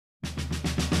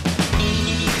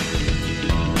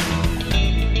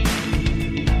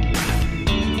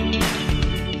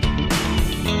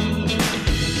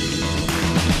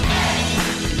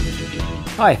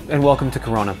Hi, and welcome to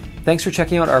KORONA. Thanks for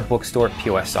checking out our Bookstore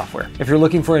POS software. If you're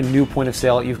looking for a new point of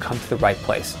sale, you've come to the right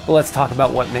place. But let's talk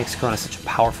about what makes KORONA such a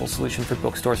powerful solution for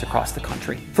bookstores across the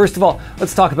country. First of all,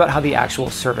 let's talk about how the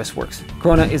actual service works.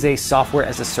 KORONA is a software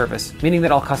as a service, meaning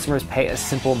that all customers pay a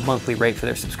simple monthly rate for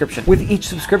their subscription. With each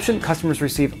subscription, customers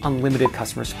receive unlimited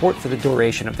customer support for the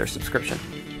duration of their subscription.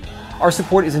 Our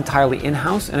support is entirely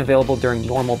in-house and available during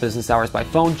normal business hours by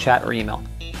phone, chat, or email.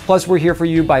 Plus, we're here for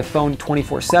you by phone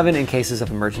 24/7 in cases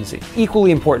of emergency. Equally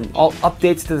important, all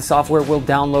updates to the software will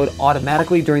download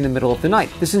automatically during the middle of the night.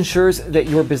 This ensures that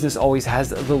your business always has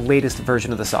the latest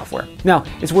version of the software. Now,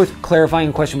 it's worth clarifying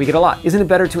a question we get a lot. Isn't it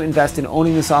better to invest in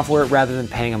owning the software rather than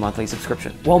paying a monthly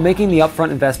subscription? While making the upfront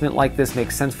investment like this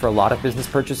makes sense for a lot of business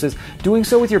purchases, doing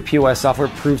so with your POS software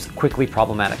proves quickly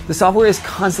problematic. The software is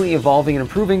constantly evolving and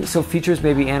improving, so features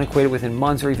may be antiquated within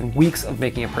months or even weeks of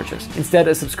making a purchase. Instead,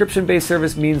 a subscription-based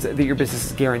service means that your business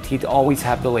is guaranteed to always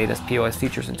have the latest POS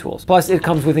features and tools. Plus, it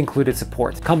comes with included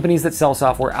support. Companies that sell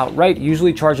software outright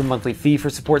usually charge a monthly fee for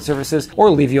support services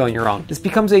or leave you on your own. This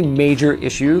becomes a major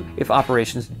issue if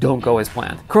operations don't go as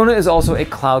planned. KORONA is also a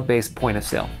cloud-based point of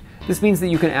sale. This means that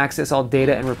you can access all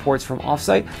data and reports from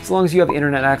offsite as long as you have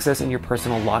internet access and your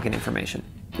personal login information.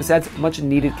 This adds much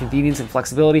needed convenience and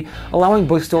flexibility, allowing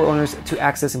bookstore owners to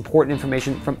access important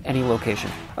information from any location.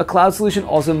 A cloud solution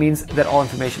also means that all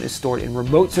information is stored in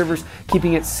remote servers,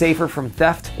 keeping it safer from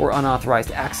theft or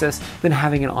unauthorized access than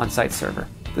having an on-site server.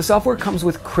 The software comes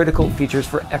with critical features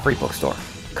for every bookstore.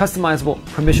 Customizable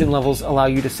permission levels allow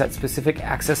you to set specific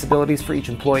accessibilities for each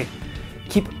employee.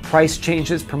 Keep price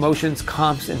changes, promotions,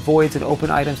 comps, and voids and open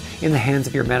items in the hands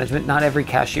of your management, not every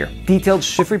cashier. Detailed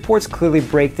shift reports clearly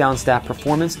break down staff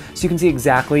performance so you can see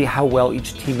exactly how well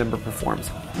each team member performs.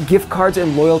 Gift cards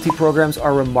and loyalty programs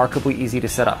are remarkably easy to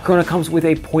set up. KORONA comes with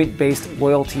a point-based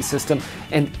loyalty system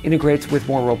and integrates with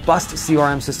more robust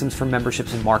CRM systems for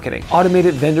memberships and marketing.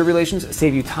 Automated vendor relations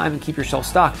save you time and keep your shelf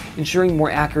stocked, ensuring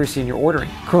more accuracy in your ordering.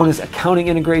 KORONA's accounting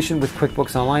integration with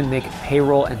QuickBooks Online make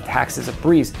payroll and taxes a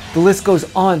breeze. The list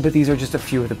goes on, but these are just a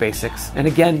few of the basics. And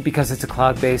again, because it's a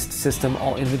cloud-based system,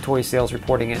 all inventory, sales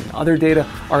reporting, and other data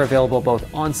are available both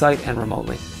on-site and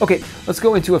remotely. Okay, let's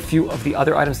go into a few of the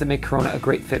other items that make KORONA a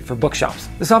great fit for bookshops.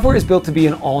 The software is built to be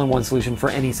an all-in-one solution for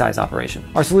any size operation.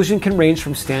 Our solution can range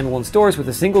from standalone stores with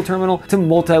a single terminal to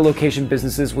multi-location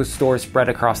businesses with stores spread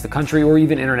across the country or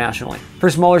even internationally. For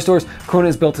smaller stores, KORONA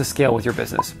is built to scale with your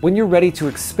business. When you're ready to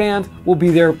expand, we'll be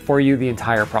there for you the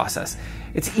entire process.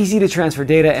 It's easy to transfer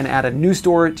data and add a new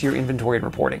store to your inventory and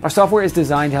reporting. Our software is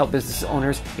designed to help business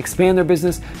owners expand their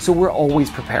business, so we're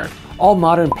always prepared. All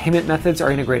modern payment methods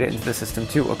are integrated into the system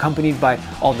too, accompanied by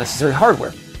all necessary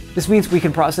hardware. This means we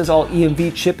can process all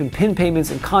EMV chip and PIN payments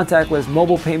and contactless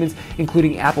mobile payments,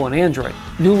 including Apple and Android.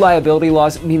 New liability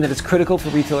laws mean that it's critical for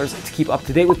retailers to keep up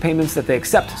to date with payments that they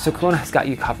accept, so KORONA has got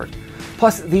you covered.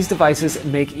 Plus, these devices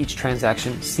make each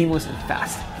transaction seamless and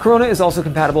fast. KORONA is also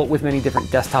compatible with many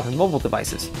different desktop and mobile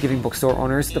devices, giving bookstore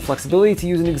owners the flexibility to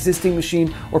use an existing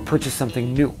machine or purchase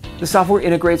something new. The software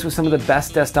integrates with some of the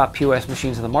best desktop POS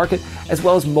machines on the market, as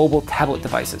well as mobile tablet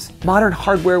devices. Modern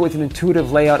hardware with an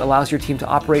intuitive layout allows your team to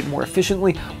operate more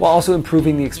efficiently while also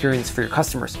improving the experience for your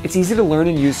customers. It's easy to learn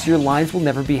and use, so your lines will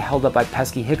never be held up by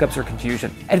pesky hiccups or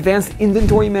confusion. Advanced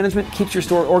inventory management keeps your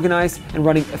store organized and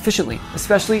running efficiently,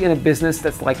 especially in a business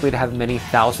that's likely to have many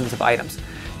thousands of items.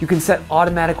 You can set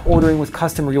automatic ordering with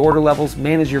custom reorder levels,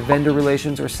 manage your vendor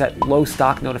relations, or set low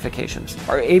stock notifications.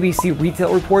 Our ABC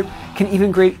Retail Report can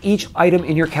even grade each item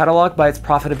in your catalog by its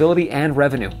profitability and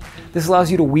revenue. This allows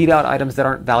you to weed out items that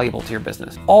aren't valuable to your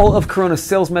business. All of KORONA's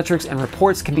sales metrics and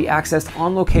reports can be accessed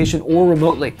on location or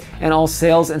remotely, and all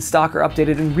sales and stock are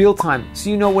updated in real time,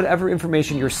 so you know whatever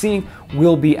information you're seeing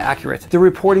will be accurate. The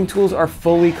reporting tools are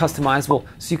fully customizable,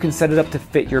 so you can set it up to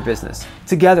fit your business.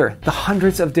 Together, the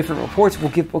hundreds of different reports will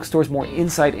give bookstores more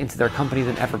insight into their company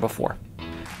than ever before.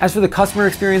 As for the customer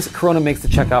experience, KORONA makes the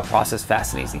checkout process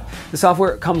fast and easy. The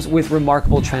software comes with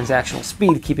remarkable transactional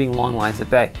speed, keeping long lines at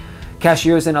bay.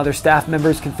 Cashiers and other staff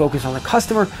members can focus on the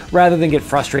customer rather than get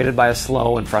frustrated by a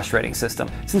slow and frustrating system.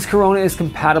 Since KORONA is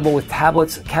compatible with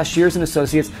tablets, cashiers and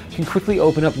associates can quickly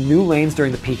open up new lanes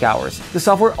during the peak hours. The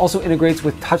software also integrates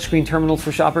with touchscreen terminals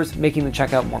for shoppers, making the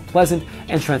checkout more pleasant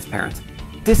and transparent.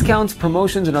 Discounts,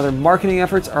 promotions, and other marketing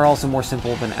efforts are also more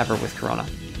simple than ever with KORONA.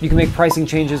 You can make pricing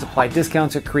changes, apply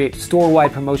discounts, or create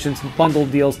store-wide promotions and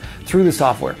bundled deals through the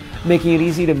software, making it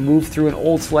easy to move through an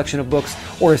old selection of books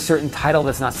or a certain title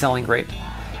that's not selling great.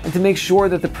 And to make sure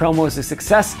that the promo is a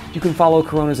success, you can follow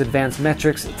KORONA's advanced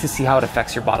metrics to see how it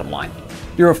affects your bottom line.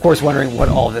 You're of course wondering what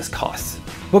all of this costs.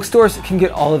 Bookstores can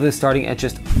get all of this starting at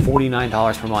just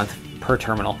 $49 per month. per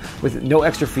terminal, with no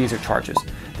extra fees or charges.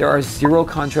 There are 0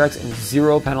 contracts and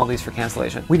 0 penalties for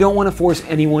cancellation. We don't want to force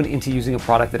anyone into using a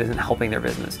product that isn't helping their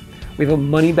business. We have a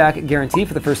money-back guarantee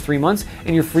for the first 3 months,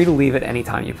 and you're free to leave at any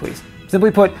time you please. Simply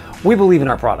put, we believe in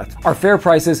our product. Our fair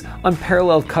prices,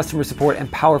 unparalleled customer support, and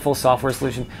powerful software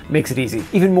solution makes it easy.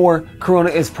 Even more, Korona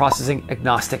is processing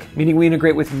agnostic, meaning we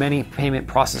integrate with many payment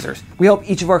processors. We help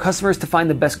each of our customers to find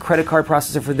the best credit card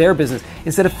processor for their business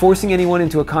instead of forcing anyone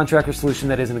into a contract or solution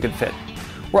that isn't a good fit.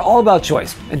 We're all about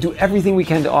choice and do everything we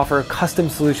can to offer a custom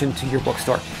solution to your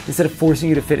bookstore instead of forcing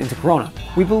you to fit into Korona.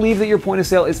 We believe that your point of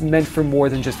sale is meant for more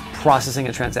than just processing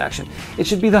a transaction. It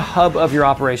should be the hub of your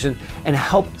operation and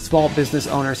help small business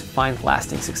owners find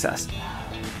lasting success.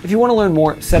 If you want to learn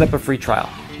more, set up a free trial.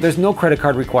 There's no credit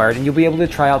card required, and you'll be able to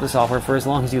try out the software for as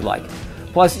long as you'd like.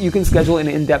 Plus, you can schedule an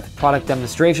in-depth product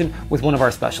demonstration with one of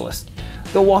our specialists.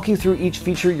 They'll walk you through each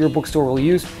feature your bookstore will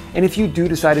use, and if you do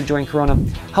decide to join Korona,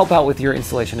 help out with your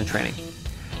installation and training.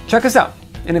 Check us out,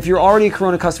 and if you're already a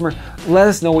Korona customer, let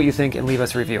us know what you think and leave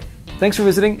us a review. Thanks for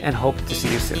visiting, and hope to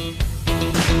see you soon.